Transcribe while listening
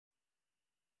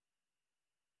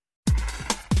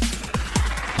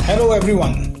Hello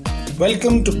everyone,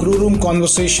 welcome to Crew Room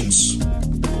Conversations.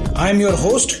 I am your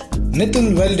host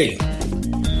Nitin Velde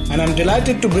and I am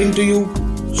delighted to bring to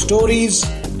you stories,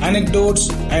 anecdotes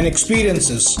and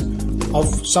experiences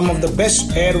of some of the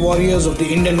best air warriors of the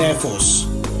Indian Air Force.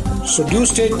 So do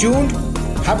stay tuned,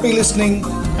 happy listening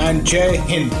and Jai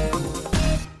Hind.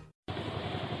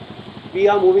 We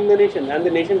are moving the nation and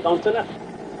the nation counts on us.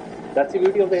 That's the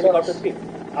beauty of the helicopter scheme.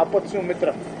 Apatsu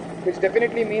Mitram, which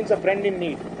definitely means a friend in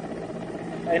need.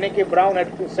 N.A.K. Brown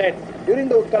had said during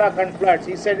the Uttarakhand floods,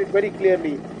 he said it very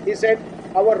clearly. He said,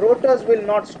 our rotors will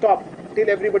not stop till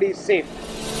everybody is safe.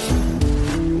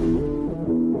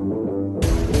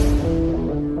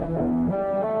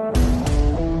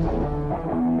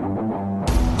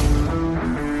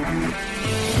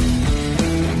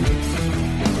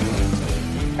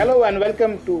 Hello and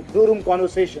welcome to Crew Room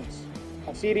Conversations,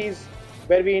 a series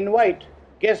where we invite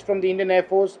guests from the Indian Air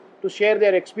Force to share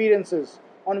their experiences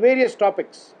on various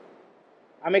topics.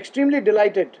 I'm extremely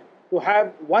delighted to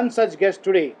have one such guest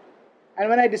today,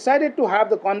 and when I decided to have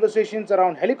the conversations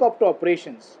around helicopter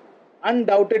operations,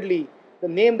 undoubtedly the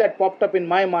name that popped up in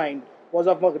my mind was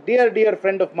of a dear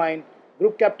friend of mine,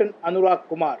 Group Captain Anurag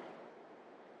Kumar.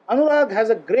 Anurag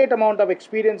has a great amount of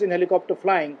experience in helicopter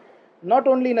flying, not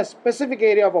only in a specific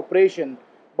area of operation,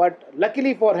 but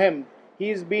luckily for him,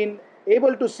 he's been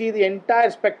able to see the entire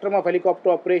spectrum of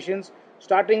helicopter operations,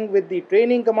 starting with the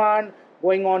training command,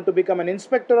 going on to become an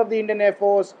inspector of the Indian Air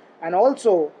Force, and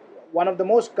also one of the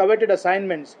most coveted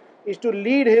assignments is to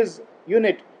lead his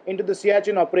unit into the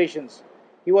Siachen operations.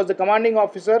 He was the commanding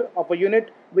officer of a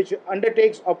unit which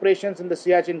undertakes operations in the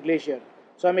Siachen Glacier.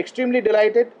 So I'm extremely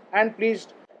delighted and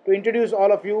pleased to introduce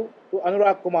all of you to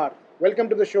Anurag Kumar. Welcome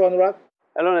to the show, Anurag.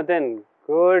 Hello Nitin,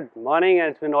 good morning, and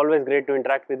it's been always great to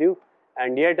interact with you,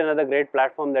 and yet another great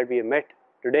platform that we have met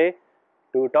today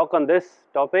to talk on this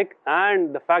topic.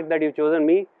 And the fact that you've chosen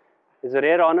me is a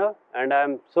rare honor, and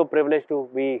I'm so privileged to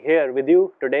be here with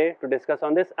you today to discuss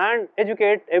on this and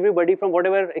educate everybody from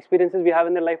whatever experiences we have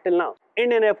in their life till now.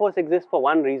 Indian Air Force exists for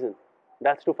one reason,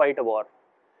 that's to fight a war,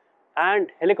 and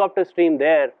helicopter stream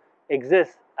there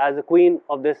exists as the queen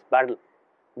of this battle.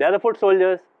 They are the foot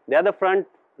soldiers, they are the front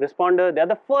responder, they are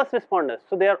the first responders,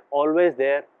 so they are always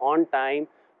there on time,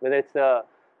 whether it's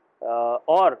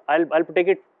or I'll take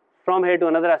it from here to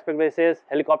another aspect where it says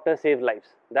helicopter save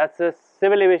lives. That's a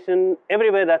civil aviation,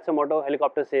 everywhere that's a motto,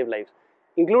 helicopter save lives,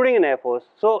 including in Air Force.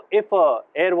 So if a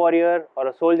air warrior or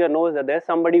a soldier knows that there's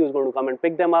somebody who's going to come and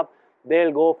pick them up,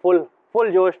 they'll go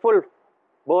full josh, full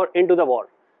bore into the war.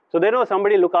 So they know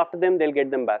somebody look after them, they'll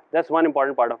get them back. That's one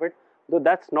important part of it. Though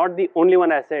that's not the only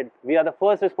one I said. We are the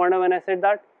first responder when I said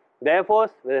that. The Air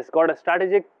Force has got a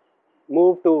strategic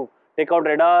move to take out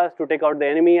radars, to take out the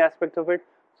enemy aspects of it.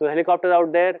 So the helicopters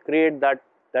out there create that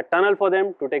tunnel for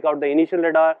them to take out the initial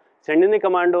radar, send in the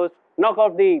commandos, knock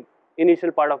out the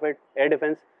initial part of it, air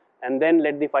defense, and then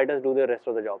let the fighters do the rest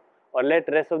of the job, or let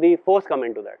the rest of the force come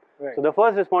into that. Right. So the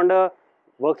first responder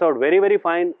works out very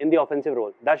fine in the offensive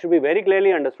role. That should be very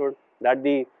clearly understood, that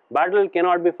the battle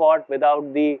cannot be fought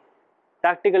without the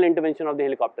tactical intervention of the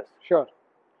helicopters. Sure.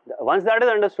 Once that is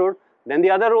understood, then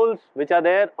the other roles which are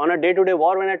there on a day-to-day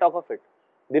war when I talk of it.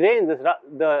 The rains,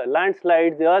 the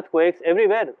landslides, the earthquakes,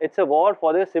 everywhere. It's a war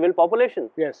for the civil population.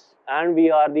 Yes. And we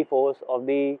are the force of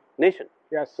the nation.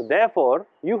 Yes. So therefore,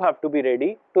 you have to be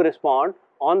ready to respond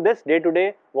on this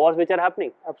day-to-day wars which are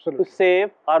happening. Absolutely. To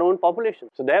save our own population.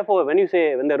 So therefore, when you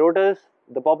say, when the rotors,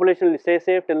 the population will stay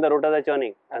safe till the rotors are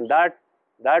churning. Absolutely. And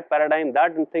that paradigm,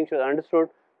 that thing should be understood,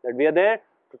 that we are there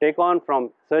to take on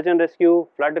from search and rescue,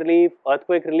 flood relief,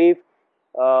 earthquake relief,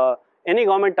 any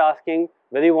government tasking.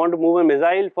 Whether you want to move a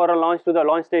missile for a launch to the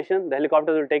launch station, the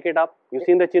helicopters will take it up. You've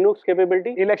seen the Chinook's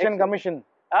capability? Election Commission.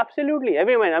 Absolutely,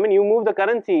 everyone. I mean, you move the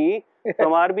currency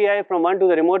from RBI from one to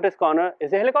the remotest corner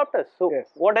is a helicopter. So yes.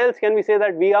 What else can we say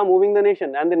that we are moving the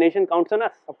nation and the nation counts on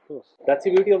us? Of course. That's the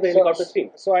beauty of the helicopter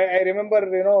scheme. So I remember,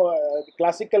 the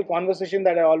classical conversation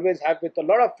that I always have with a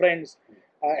lot of friends.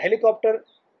 Helicopter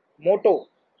motto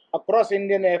across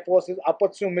Indian Air Force is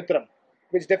Apatsu Mitram,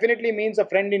 which definitely means a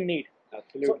friend in need.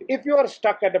 Absolutely. So if you are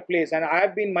stuck at a place, and I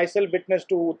have been myself witness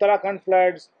to Uttarakhand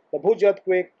floods, the Bhuj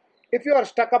earthquake, if you are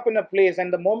stuck up in a place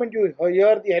and the moment you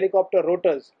hear the helicopter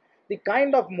rotors, the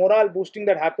kind of morale boosting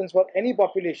that happens for any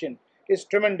population is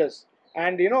tremendous.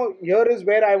 And here is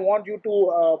where I want you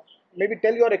to maybe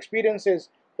tell your experiences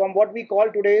from what we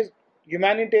call today's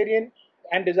humanitarian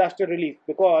and disaster relief,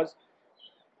 because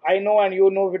I know and you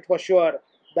know it for sure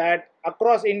that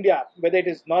across India, whether it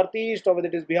is Northeast or whether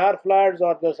it is Bihar floods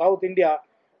or the South India,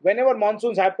 whenever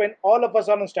monsoons happen, all of us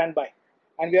are on standby.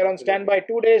 And we are on standby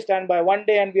 2 days, standby 1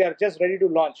 day, and we are just ready to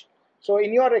launch. So,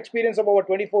 in your experience of over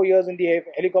 24 years in the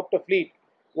helicopter fleet,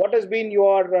 what has been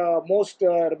your most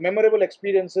memorable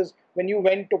experiences when you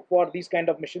went for these kind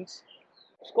of missions?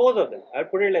 Scores of them. I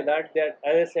put it like that. That,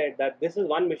 as I said, that this is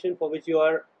one mission for which you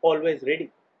are always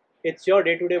ready. It's your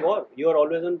day-to-day war. You are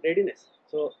always on readiness.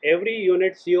 So every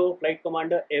unit CO, flight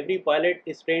commander, every pilot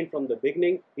is trained from the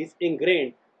beginning. Is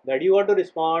ingrained that you are to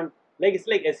respond like it's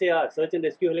like SAR, search and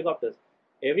rescue helicopters.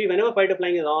 Whenever fighter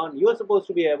flying is on, you are supposed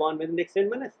to be airborne within the next 10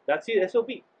 minutes. That's your SOP.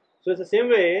 So it's the same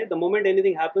way. The moment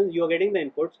anything happens, you are getting the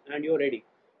inputs and you are ready.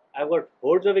 I've got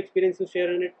hordes of experience to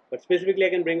share in it, but specifically I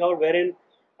can bring out wherein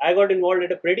I got involved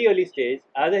at a pretty early stage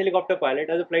as a helicopter pilot,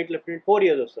 as a flight lieutenant, 4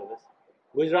 years of service.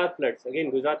 Gujarat floods.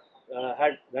 Again, Gujarat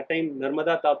had that time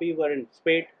Narmada, Tapi were in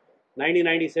spate.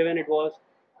 1997 it was.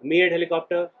 Me-8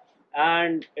 helicopter,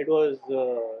 and it was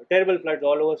terrible floods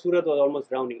all over. Surat was almost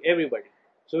drowning. Everybody.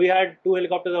 So we had two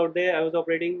helicopters out there. I was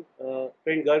operating.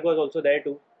 Friend Garg was also there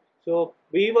too. So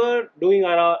we were doing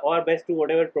our best to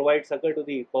whatever provide succor to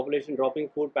the population, dropping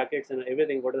food packets and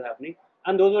everything what is happening.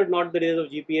 And those were not the days of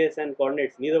GPS and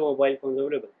coordinates, neither mobile phones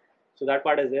available. So that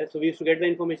part is there. So we used to get the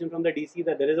information from the DC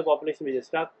that there is a population which is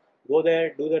stuck. Go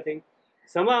there, do the thing.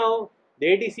 Somehow the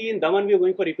ATC in Daman we were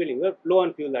going for refilling. We were low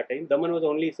on fuel that time. Daman was the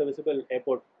only serviceable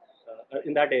airport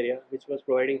in that area which was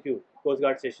providing fuel, Coast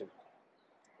Guard station.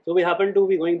 So we happened to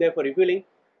be going there for refueling.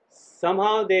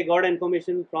 Somehow they got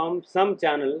information from some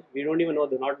channel. We don't even know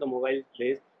not the mobile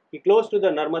days. He close to the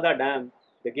Narmada Dam,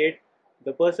 the gate.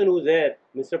 The person who's there,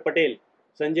 Mr. Patel,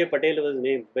 Sanjay Patel was his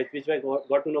name, which I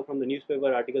got to know from the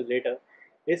newspaper articles later,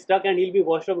 is stuck and he'll be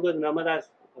washed up because Narmada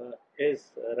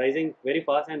is rising very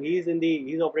fast and he's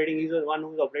the one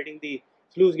who's operating the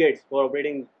sluice gates for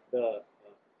operating the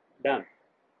dam,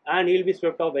 and he'll be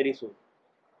swept off very soon.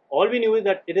 All we knew is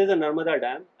that it is a Narmada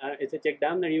dam, it's a check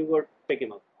dam, and you got to pick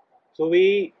him up. So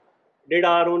we did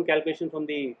our own calculation from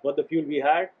what the fuel we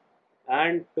had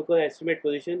and took an estimate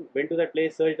position, went to that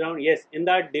place, searched around. Yes, in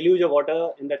that deluge of water,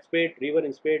 in that spade, river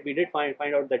in spade, we did find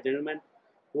out that gentleman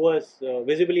who was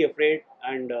visibly afraid,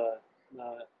 and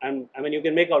I mean you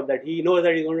can make out that he knows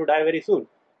that he's going to die very soon.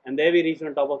 And there we reached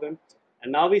on top of him,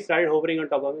 and now we started hovering on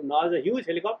top of him. Now it's a huge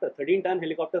helicopter, 13-ton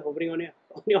helicopter hovering on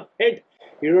your head.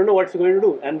 You don't know what's going to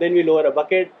do. And then we lower a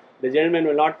bucket. The gentleman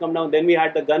will not come down. Then we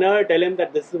had the gunner tell him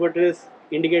that this is what it is.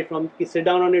 Indicate from, sit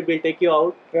down on it, we'll take you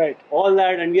out. Right. All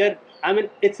that, and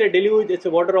it's a deluge, it's a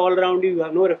water all around you, you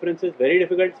have no references, very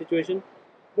difficult situation.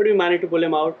 But we managed to pull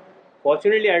him out.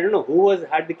 Fortunately, I don't know who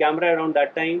had the camera around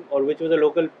that time or which was the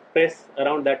local press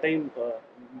around that time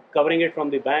covering it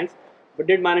from the banks, but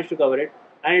did manage to cover it,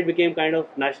 and it became kind of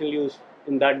national news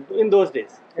in those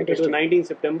days. It was 19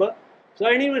 September. So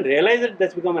I didn't even realize that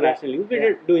that's become a national news. We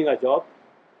were doing our job,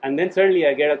 and then suddenly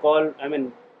I get a call.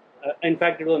 In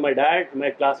fact, it was my dad.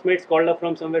 My classmates called up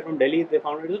from somewhere from Delhi. They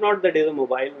found it was not the days of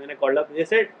mobile. When I called up, they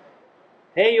said,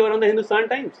 "Hey, you are on the Hindustan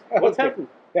Times. What's happened?"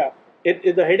 Yeah.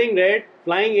 The heading read,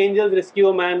 "Flying Angels Rescue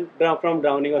a Man from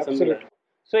Drowning" or something like that.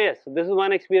 So yes, this is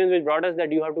one experience which brought us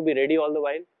that you have to be ready all the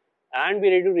while and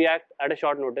be ready to react at a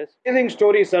short notice. Amazing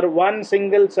story, sir. One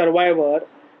single survivor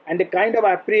and the kind of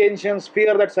apprehensions,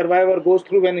 fear that survivor goes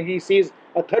through when he sees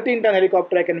a 13-ton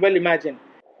helicopter, I can well imagine.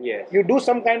 Yes. You do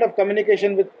some kind of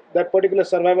communication with that particular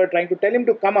survivor, trying to tell him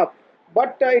to come up,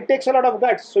 but it takes a lot of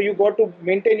guts. So you got to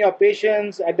maintain your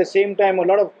patience at the same time, a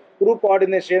lot of group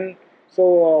coordination. So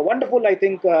wonderful, I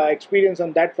think, experience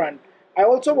on that front. I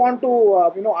also want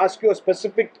to ask you a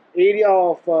specific area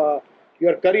of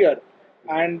your career.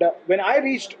 And when I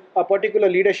reached a particular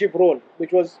leadership role,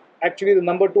 which was actually the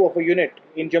number 2 of a unit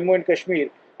in Jammu and Kashmir,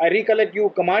 I recollect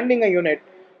you commanding a unit,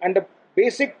 and the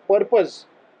basic purpose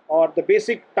or the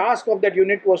basic task of that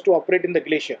unit was to operate in the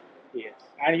glacier. Yes.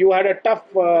 And you had a tough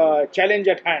challenge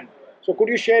at hand. So could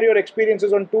you share your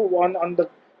experiences on the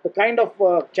kind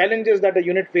of challenges that a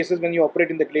unit faces when you operate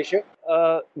in the glacier?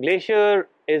 Glacier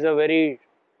is a very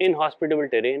inhospitable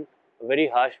terrain, very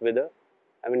harsh weather.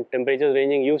 Temperatures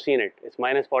ranging, you've seen it. It's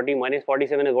minus 40, minus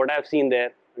 47 is what I've seen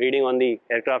there, reading on the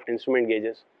aircraft instrument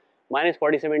gauges. Minus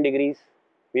 47 degrees,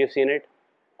 we have seen it,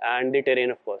 and the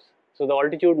terrain, of course. So the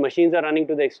altitude, machines are running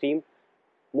to the extreme.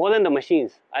 More than the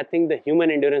machines, I think the human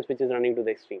endurance which is running to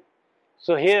the extreme.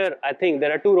 So here, I think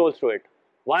there are 2 roles to it.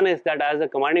 One is that as a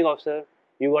commanding officer,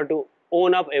 you got to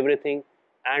own up everything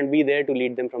and be there to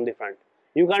lead them from the front.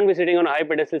 You can't be sitting on a high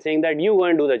pedestal saying that you go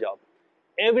and do the job.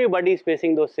 Everybody is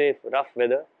facing those safe, rough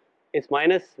weather. It's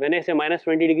when I say minus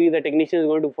 20 degrees, the technician is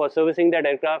going to, for servicing that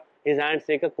aircraft, his hands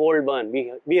take a cold burn.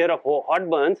 We hear of hot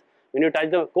burns. When you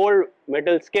touch the cold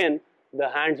metal skin, the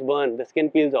hands burn, the skin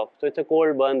peels off. So it's a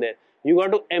cold burn there. You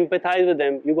got to empathize with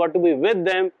them. You got to be with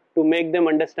them to make them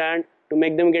understand, to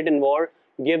make them get involved,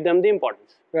 give them the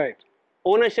importance. Right.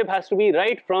 ownership has to be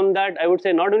right from that. I would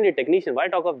say not only technician. Why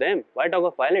talk of them? Why talk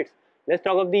of pilots? Let's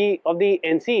talk of the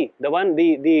NC, the one,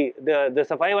 the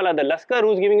Safai wala, the Laskar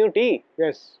who's giving you tea.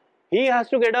 Yes. He has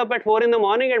to get up at 4 in the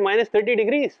morning at minus 30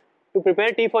 degrees to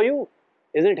prepare tea for you.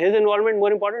 Isn't his involvement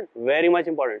more important? Very much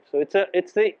important. So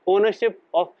it's the ownership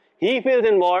of, he feels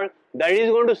involved that he's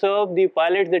going to serve the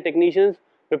pilots, the technicians,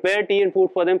 prepare tea and food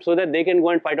for them so that they can go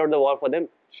and fight out the war for them.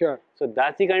 Sure. So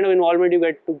that's the kind of involvement you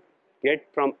get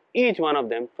from each one of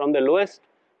them, from the lowest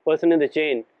person in the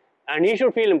chain, and he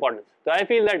should feel importance. So I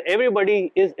feel that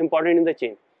everybody is important in the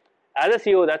chain. As a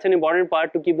CEO, that's an important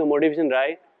part to keep the motivation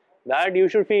high, that you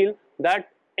should feel that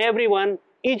everyone,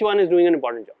 each one is doing an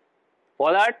important job.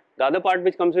 For that, the other part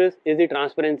which comes is the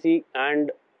transparency,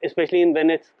 and especially when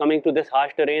it's coming to this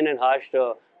harsh terrain and harsh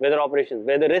weather operations,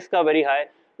 where the risks are very high,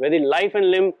 where the life and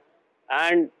limb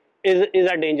and is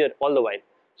at danger all the while.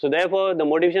 So therefore, the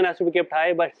motivation has to be kept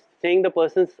high by saying the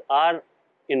persons are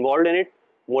involved in it,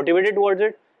 motivated towards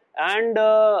it, and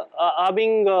are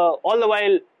being all the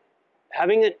while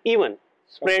having an even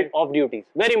spread of duties.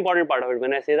 Very important part of it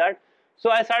when I say that. So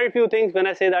I started few things when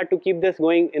I say that to keep this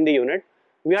going in the unit.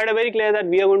 We had a very clear that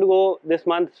we are going to go this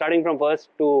month starting from 1st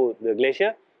to the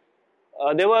glacier.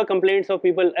 There were complaints of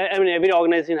people. I mean, every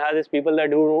organization has its people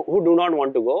that who do not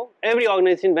want to go. Every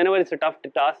organization, whenever it's a tough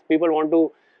task, people want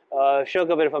to shirk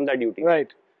away from that duty.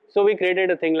 Right. So we created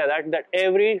a thing like that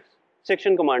every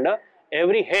section commander,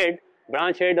 every head,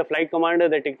 branch head, the flight commander,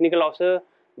 the technical officer,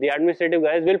 the administrative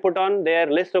guys will put on their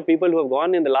list of people who have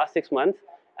gone in the last 6 months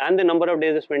and the number of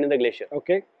days they spent in the glacier.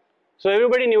 Okay. So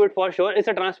everybody knew it for sure. It's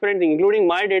a transparent thing, including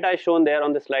my data is shown there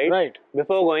on the slide. Right.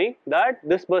 Before going, that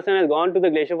this person has gone to the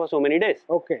glacier for so many days.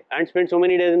 Okay. And spent so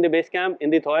many days in the base camp, in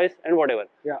the Thois and whatever.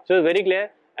 Yeah. So it's very clear.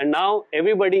 And now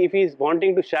everybody, if he's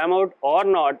wanting to sham out or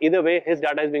not, either way, his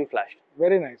data is being flashed.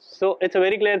 Very nice. So it's a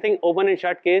very clear thing, open and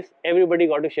shut case. Everybody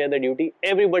got to share the duty.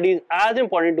 Everybody is as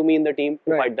important to me in the team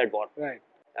to fight that war. Right.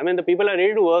 I mean, the people are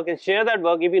ready to work and share that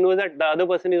work if he knows that the other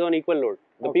person is on equal load.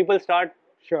 The people start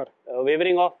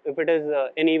wavering off if it is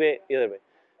any way, either way.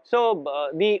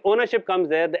 So the ownership comes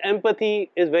there. The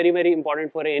empathy is very, very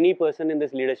important for any person in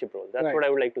this leadership role. That's what I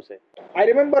would like to say. I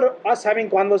remember us having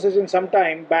conversation some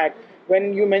time back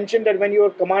when you mentioned that when you were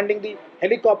commanding the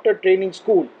helicopter training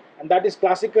school, and that is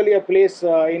classically a place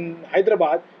in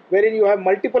Hyderabad wherein you have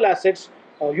multiple assets,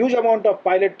 a huge amount of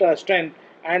pilot strength,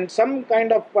 and some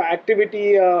kind of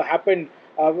activity happened,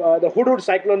 the Hudhud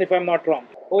cyclone, if I'm not wrong.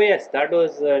 Oh yes, that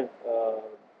was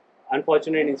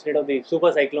unfortunate incident of the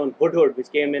super cyclone Hudhud,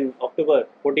 which came in October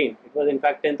 14. It was in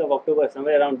fact 10th of October,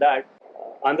 somewhere around that,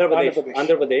 Andhra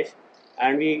Pradesh,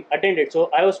 and we attended. So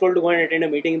I was told to go and attend a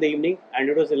meeting in the evening, and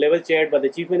it was a level chaired by the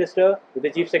Chief Minister with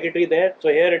the Chief Secretary there. So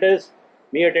here it is,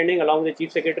 me attending along with the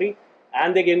Chief Secretary,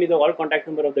 and they gave me the all contact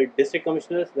number of the district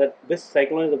commissioners that this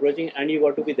cyclone is approaching and you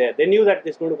got to be there. They knew that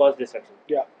this is going to cause destruction.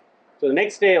 Yeah. So the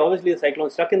next day, obviously the cyclone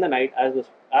struck in the night as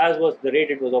was the rate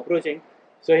it was approaching.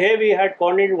 So here we had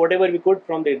coordinated whatever we could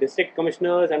from the district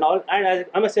commissioners and all. And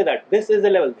I must say that this is the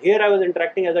level. Here I was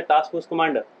interacting as a task force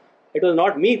commander. It was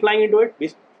not me flying into it. We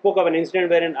spoke of an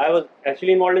incident wherein I was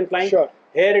actually involved in flying. Sure.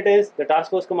 Here it is, the task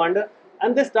force commander.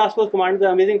 And this task force commander, the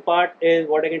amazing part is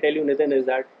what I can tell you, Nitin, is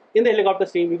that in the helicopter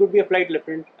team, you could be a flight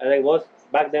lieutenant, as I was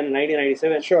back then in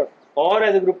 1997. Sure. Or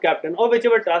as a group captain, or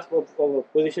whichever task or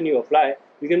position you apply,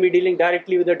 you can be dealing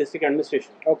directly with the district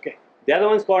administration. Okay. They are the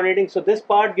ones coordinating. So this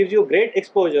part gives you great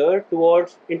exposure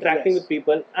towards interacting with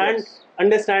people and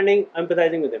understanding,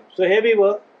 empathizing with them. So here we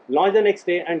were, launched the next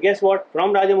day, and guess what?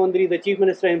 From Rajamundry, the Chief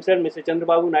Minister himself, Mr.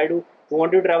 Chandrababu Naidu, who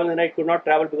wanted to travel in the night, could not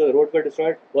travel because the roads were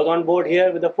destroyed, was on board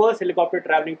here with the first helicopter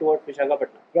traveling towards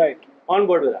Visakhapatnam. Right. On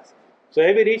board with us. So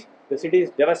here we reached, the city is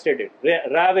devastated,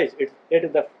 ravaged.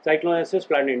 The cyclone has just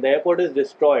flattened. The airport is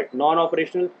destroyed,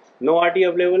 non-operational, no RT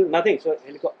available, nothing. So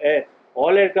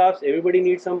all aircrafts, everybody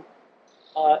needs some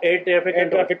air traffic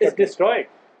control. It's destroyed.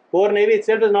 Core Navy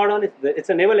itself is not on. It's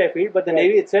a naval airfield, but the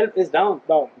Navy itself is down.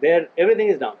 There, everything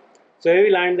is down. So here we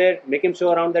land there, make him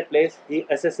show around that place. He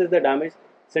assesses the damage,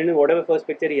 send him whatever first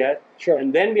picture he has,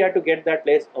 and then we had to get that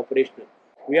place operational.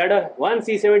 We had one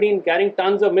C-17 carrying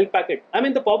tons of milk packet. I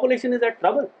mean, the population is at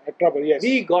trouble. At trouble, yes.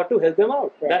 We got to help them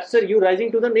out. Right. That's you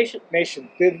rising to the nation.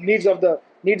 The needs of the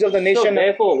nation. So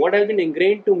therefore, what has been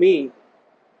ingrained to me,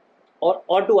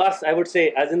 or to us, I would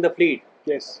say, as in the fleet.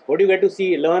 Yes. What you get to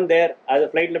see, learn there as a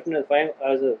flight lieutenant,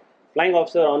 as a flying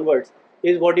officer onwards,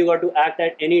 is what you got to act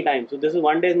at any time. So this is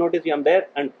one day's notice. I'm there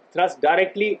and thrust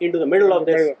directly into the middle of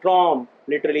this storm,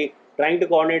 literally trying to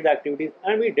coordinate the activities,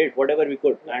 and we did whatever we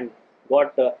could and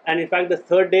got. And in fact, the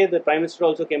third day, the Prime Minister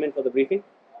also came in for the briefing.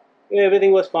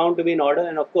 everything was found to be in order,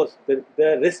 and of course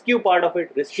the rescue part of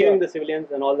it, rescuing Sure. the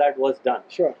civilians and all that was done.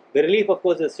 Sure. The relief, of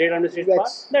course, the state administration part,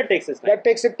 That's- that takes its time. That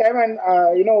takes its time, and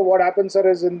what happens, sir,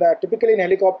 is typically in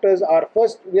helicopters,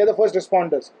 we are the first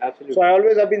responders. Absolutely. So I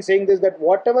always have been saying this, that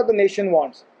whatever the nation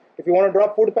wants, if you want to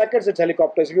drop food packets, it's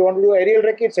helicopters. If you want to do aerial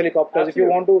recce, it's helicopters. If you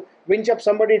want Absolutely. to winch up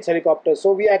somebody, it's helicopters.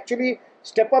 So we actually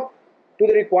step up to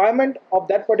the requirement of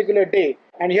that particular day.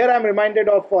 And here I'm reminded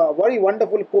of a very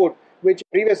wonderful quote which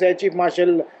previous Air Chief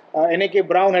Marshal N.A.K.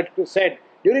 Brown had said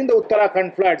during the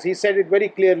Uttarakhand floods. He said it very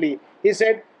clearly. He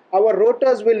said, "Our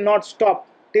rotors will not stop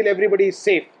till everybody is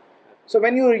safe." So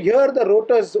when you hear the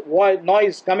rotors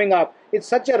noise coming up, it's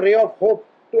such a ray of hope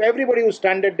to everybody who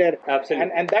standed there.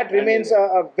 Absolutely. And that remains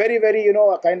a very, very,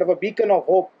 a kind of a beacon of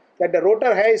hope that the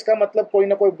rotor hai, iska matlab koi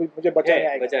na koi mujhe bachane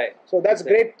aayega. Bachaye. So that's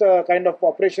great kind of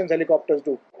operations helicopters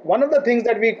do. One of the things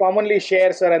that we commonly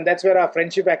share, sir, and that's where our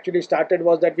friendship actually started,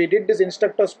 was that we did this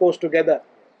instructors course together.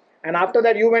 And after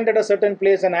that, you went at a certain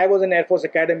place and I was in Air Force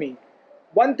Academy.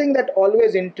 One thing that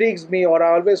always intrigues me, or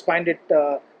I always find it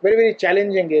very, very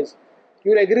challenging, is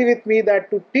you'll agree with me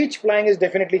that to teach flying is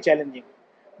definitely challenging.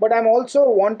 But I'm also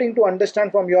wanting to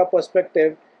understand from your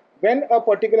perspective, when a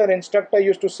particular instructor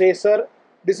used to say, "Sir,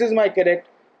 this is my cadet,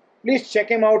 please check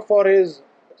him out for his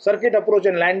circuit approach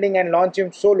and landing and launch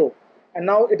him solo. And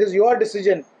now it is your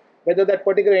decision whether that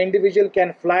particular individual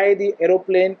can fly the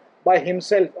aeroplane by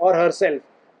himself or herself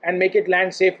and make it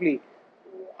land safely."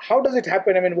 How does it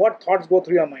happen? I mean, what thoughts go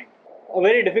through your mind? A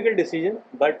very difficult decision,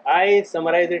 but I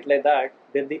summarize it like that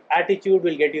the attitude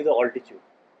will get you the altitude.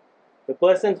 The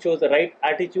person shows the right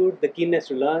attitude, the keenness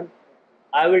to learn.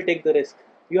 I will take the risk.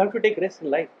 You have to take risks in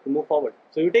life to move forward.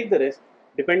 So you take the risk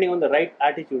depending on the right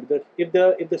attitude. If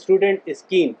the student is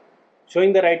keen,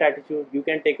 showing the right attitude, you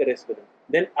can take a risk with them.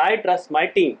 Then I trust my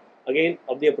team, again,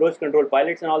 of the approach control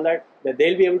pilots and all that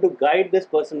they'll be able to guide this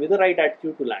person with the right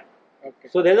attitude to land. Okay.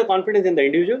 So there's a confidence in the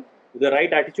individual, with the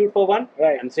right attitude for one,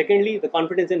 Right. and secondly, the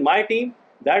confidence in my team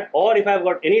that, or if I've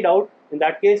got any doubt in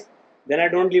that case, then I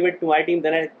don't leave it to my team,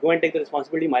 then I go and take the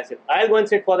responsibility myself. I'll go and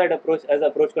sit for that approach as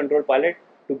approach control pilot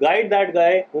to guide that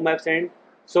guy whom I've sent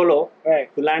solo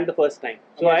Right. to land the first time.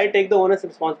 So Amazing. I take the owner's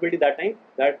responsibility that time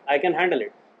that I can handle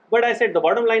it. But I said the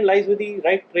bottom line lies with the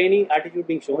right training attitude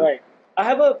being shown. Right. I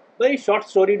have a very short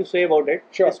story to say about it.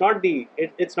 Sure. It's not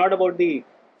it's not about the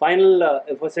final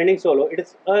for sending solo. It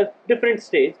is a different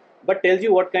stage, but tells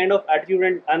you what kind of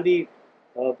attitude and the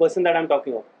person that I'm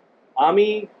talking of.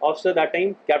 Army officer that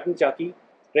time, Captain Chaki,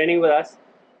 training with us.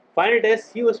 Final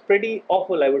test, he was pretty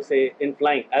awful, I would say, in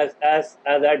flying, as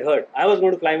I'd heard. I was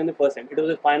going to fly him in the first time. It was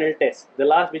a final test, the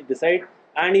last which decided,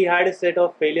 and he had a set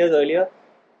of failures earlier.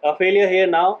 A failure here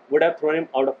now would have thrown him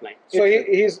out of flying. So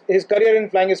his career in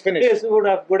flying is finished. Yes, would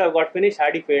have got finished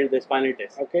had he failed this final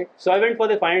test. Okay. So I went for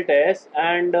the final test,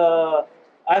 and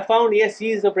I found, yes,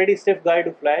 he is a pretty stiff guy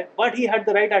to fly, but he had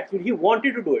the right attitude. He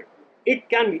wanted to do it. It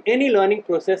can be any learning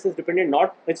process is dependent.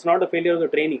 It's not a failure of the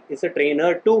training. It's a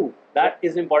trainer too. That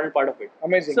is the important part of it.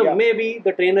 Amazing. So yeah. maybe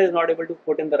the trainer is not able to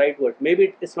put in the right word.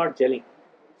 Maybe it's not gelling.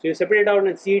 So you separate it out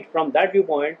and see it from that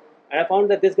viewpoint. And I found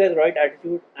that this guy has the right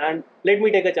attitude, and let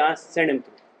me take a chance, send him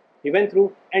through. He went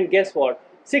through, and guess what?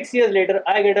 6 years later,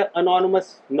 I get an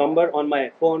anonymous number on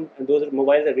my phone, and those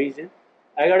mobiles are reached in.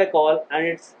 I got a call, and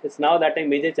it's now that time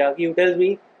Major Chaki who tells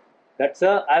me that,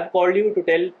 "Sir, I've called you to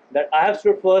tell that I have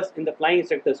stood first in the flying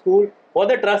instructor school for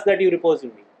the trust that you repose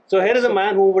in me." So here is a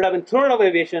man who would have been thrown out of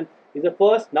aviation. He's the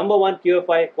first #1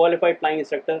 QFI qualified flying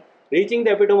instructor, reaching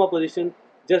the epitome of position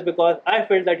just because I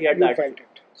felt that he had You that. felt it.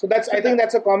 So I think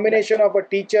that's a combination of a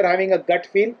teacher having a gut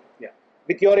feel, Yeah.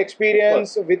 with your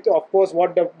experience, with of course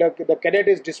what the cadet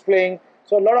is displaying.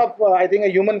 So a lot of I think a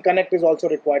human connect is also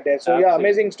required there. So yeah, Absolutely.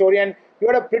 amazing story, and you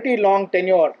had a pretty long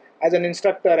tenure as an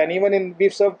instructor, and even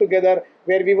we've served together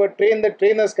where we were the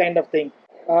trainers kind of thing.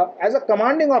 As a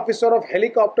commanding officer of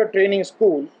helicopter training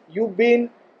school, you've been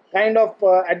kind of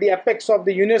at the apex of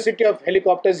the University of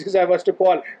Helicopters, as I was to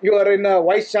call. You are in a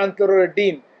vice chancellor or a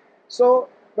dean. So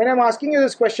when I'm asking you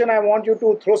this question, I want you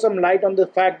to throw some light on the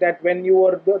fact that when you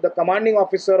were the commanding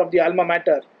officer of the alma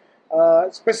mater,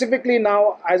 specifically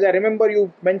now, as I remember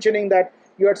you mentioning that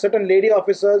you had certain lady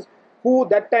officers who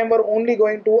that time were only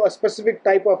going to a specific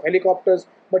type of helicopters,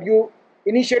 but you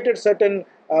initiated certain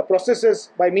processes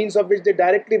by means of which they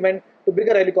directly went to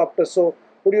bigger helicopters. So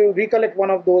could you recollect one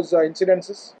of those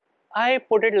incidences? I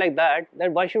put it like that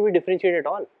why should we differentiate at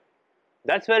all?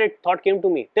 That's where it thought came to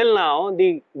me. Till now,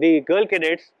 the girl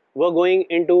cadets were going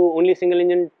into only single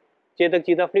engine Chetak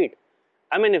Cheetah fleet.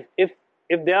 I mean, if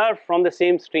they are from the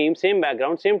same stream, same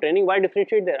background, same training, why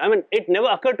differentiate there? I mean, it never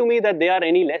occurred to me that they are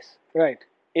any less. Right.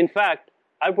 In fact,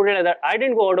 I put it like that. I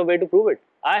didn't go out of way to prove it.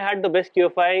 I had the best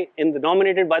QFI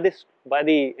nominated by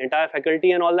the entire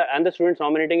faculty and all that, and the students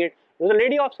nominating it. It was a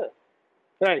lady officer,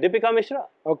 Right. Deepika Mishra.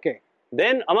 Okay.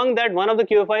 Then among that, one of the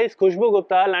QFIs, Khushbu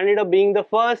Gupta, landed up being the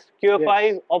first QFI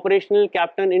Yes. operational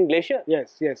captain in Glacier.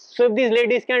 Yes. Yes. So if these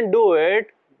ladies can do it,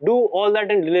 do all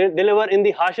that and deliver in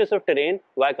the harshest of terrain,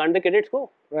 why can't the cadets go?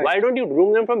 Right. Why don't you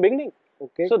groom them from beginning?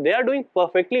 Okay. So they are doing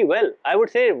perfectly well. I would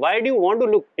say, why do you want to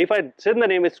look? If I said the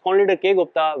name, it's Squad Leader K.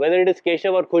 Gupta, whether it is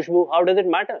Keshav or Khushbu, how does it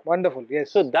matter? Wonderful.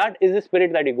 Yes. So that is the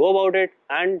spirit that you go about it,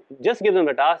 and just give them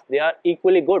the task. They are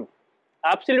equally good.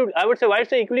 Absolutely, I would say, why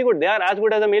say equally good? They are as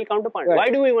good as a male counterpart. Right. Why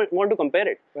do we want to compare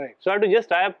it? Right. So I have to just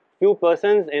tie up few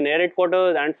persons in air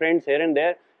headquarters and friends here and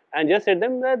there, and just said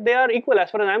them that they are equal as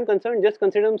far as I am concerned. Just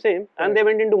consider them same. And Right. they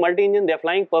went into multi-engine. They are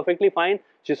flying perfectly fine.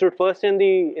 She stood first in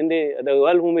the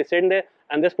girl whom we sent there,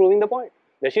 and that's proving the point.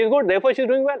 That she is good. Therefore, she is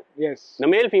doing well. Yes. The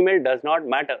male female does not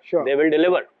matter. Sure. They will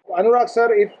deliver. Anurag sir,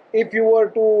 if you were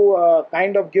to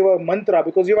kind of give a mantra,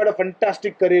 because you had a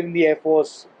fantastic career in the Air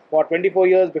Force for 24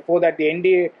 years, before that the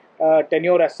NDA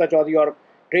tenure as such, or your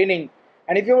training,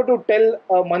 and if you were to tell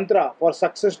a mantra for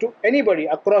success to anybody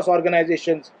across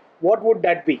organizations, what would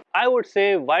that be? I would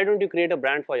say, why don't you create a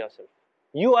brand for yourself?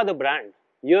 You are the brand.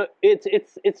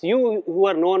 It's you who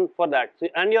are known for that. So,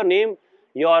 and your name,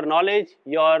 your knowledge,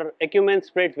 your acumen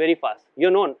spreads very fast.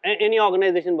 You're known. Any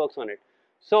organization works on it.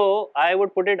 So I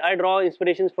would put it. I draw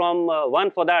inspirations from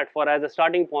one for that. For as a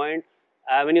starting point,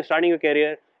 when you're starting your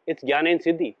career, it's Jnana and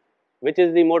Siddhi, which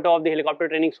is the motto of the helicopter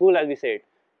training school, as we said.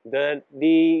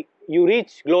 You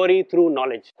reach glory through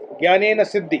knowledge. Jnanena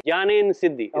Siddhi. Jnana and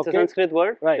Siddhi. It's a Okay. Sanskrit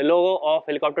word. Right. The logo of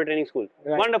helicopter training school.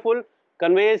 Right. Wonderful.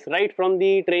 Conveys right from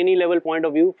the trainee level point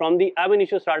of view, from the ab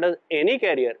initio starters, any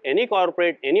career, any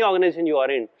corporate, any organization you are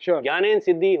in. Sure. Jnana and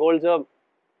Siddhi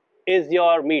is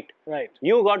your meat. Right.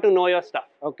 You got to know your stuff.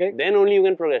 Okay. Then only you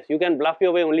can progress. You can bluff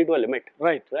your way only to a limit.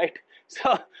 Right. Right.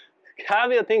 So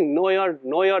have your thing. Know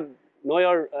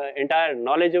your entire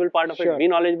knowledgeable part of Sure. it. Be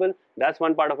knowledgeable. That's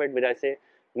one part of it which I say.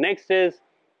 Next is,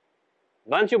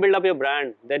 once you build up your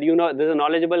brand, that you know this is a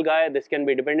knowledgeable guy, this can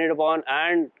be depended upon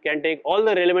and can take all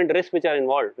the relevant risks which are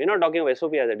involved. We're not talking of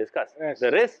SOP as I discussed. Yes.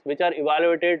 The risks which are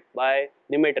evaluated by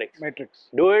the matrix. Matrix.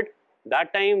 Do it.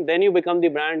 That time, then you become the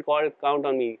brand called Count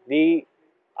on Me. The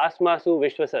Asmasu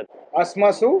Vishwasat.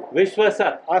 Asmasu.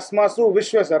 Vishwasat. Asmasu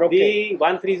Vishwasar. Okay. The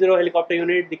 130 helicopter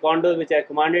unit, the Condors which I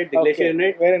commanded, the Okay. Glacier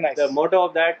unit. Very nice. The motto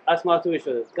of that, Asmasu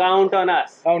Vishwasat. Count on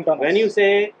us. Count on When us. you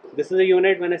say this is a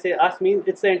unit, when I say us means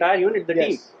it's the entire unit, the Yes.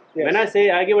 team. Yes. When I say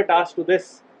I give a task to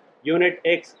this unit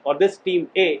X or this team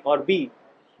A or B,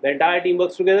 the entire team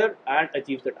works together and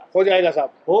achieves the task. हो जाएगा साहब.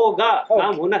 होगा, Okay.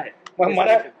 काम होना है.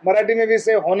 मराठी में भी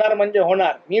से होणार म्हणजे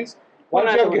होणार means once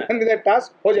होणार, you have होणार. given me that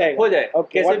task हो जाएगा. हो जाएगा.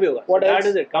 Okay. कैसे भी होगा. What That else?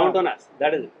 is it. Count on us.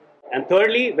 That is it. And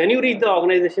thirdly, when you reach the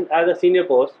organization as a senior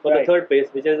post for Right. the third place,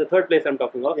 which is the third place I'm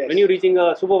talking of, Yes. when you're reaching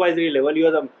a supervisory level, you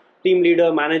are the team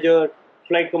leader, manager,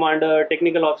 flight commander,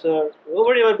 technical officer,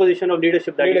 whatever position of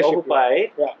leadership that Leadership, you occupy,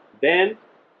 Yeah. then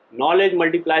knowledge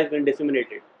multiplies when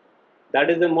disseminated. That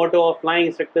is the motto of Flying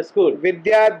Instructor School.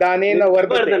 Vidya Danena Vardhate.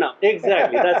 Vardhana.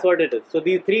 Exactly, that's what it is. So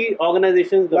these three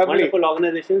organizations, the Lovely. wonderful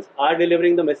organizations, are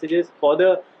delivering the messages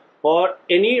for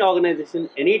any organization,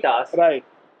 any task. Right.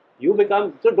 You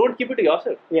become, so don't keep it to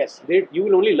yourself. Yes. You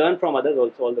will only learn from others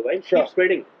also all the while. Sure. Keep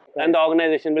spreading. And the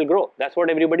organization will grow. That's what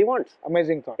everybody wants.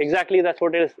 Amazing thought. Exactly, that's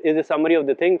what is the summary of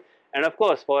the thing. And of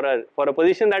course, for a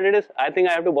position that it is, I think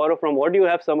I have to borrow from what you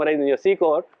have summarized in your C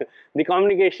core, the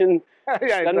communication,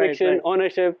 Right, conviction, right.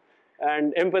 ownership,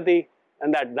 and empathy,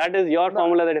 and that is your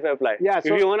formula that if I apply. Yeah, if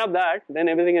so- you own up that, then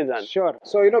everything is done. Sure.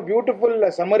 So,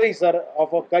 beautiful summary, sir,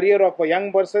 of a career of a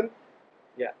young person.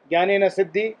 Yeah. Jnanena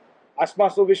Siddhi,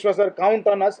 Asmasu Vishwasar, count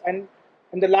on us. And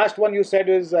the last one you said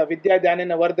is Vidya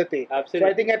Dhanena Vardhate. Absolutely. So,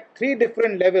 I think at three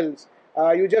different levels,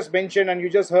 you just mentioned and you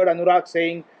just heard Anurag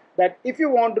saying that if you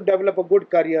want to develop a good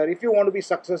career, if you want to be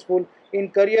successful in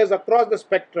careers across the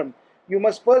spectrum, you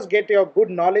must first get your good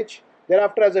knowledge.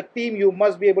 Thereafter, as a team, you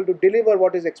must be able to deliver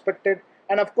what is expected.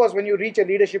 And of course, when you reach a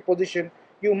leadership position,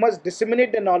 you must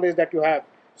disseminate the knowledge that you have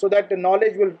so that the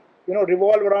knowledge will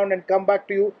revolve around and come back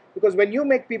to you. Because when you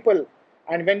make people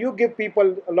and when you give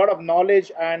people a lot of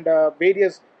knowledge and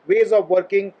various ways of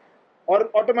working, or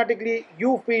automatically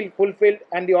you feel fulfilled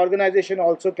and the organization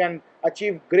also can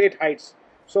achieve great heights.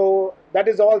 So that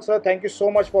is all, sir. Thank you so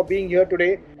much for being here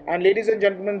today. And ladies and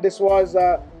gentlemen, this was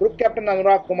Group Captain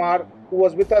Anurag Kumar, who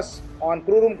was with us on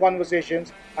Crew Room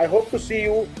Conversations. I hope to see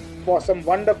you for some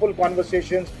wonderful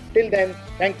conversations. Till then,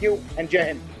 thank you and Jai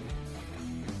Hind.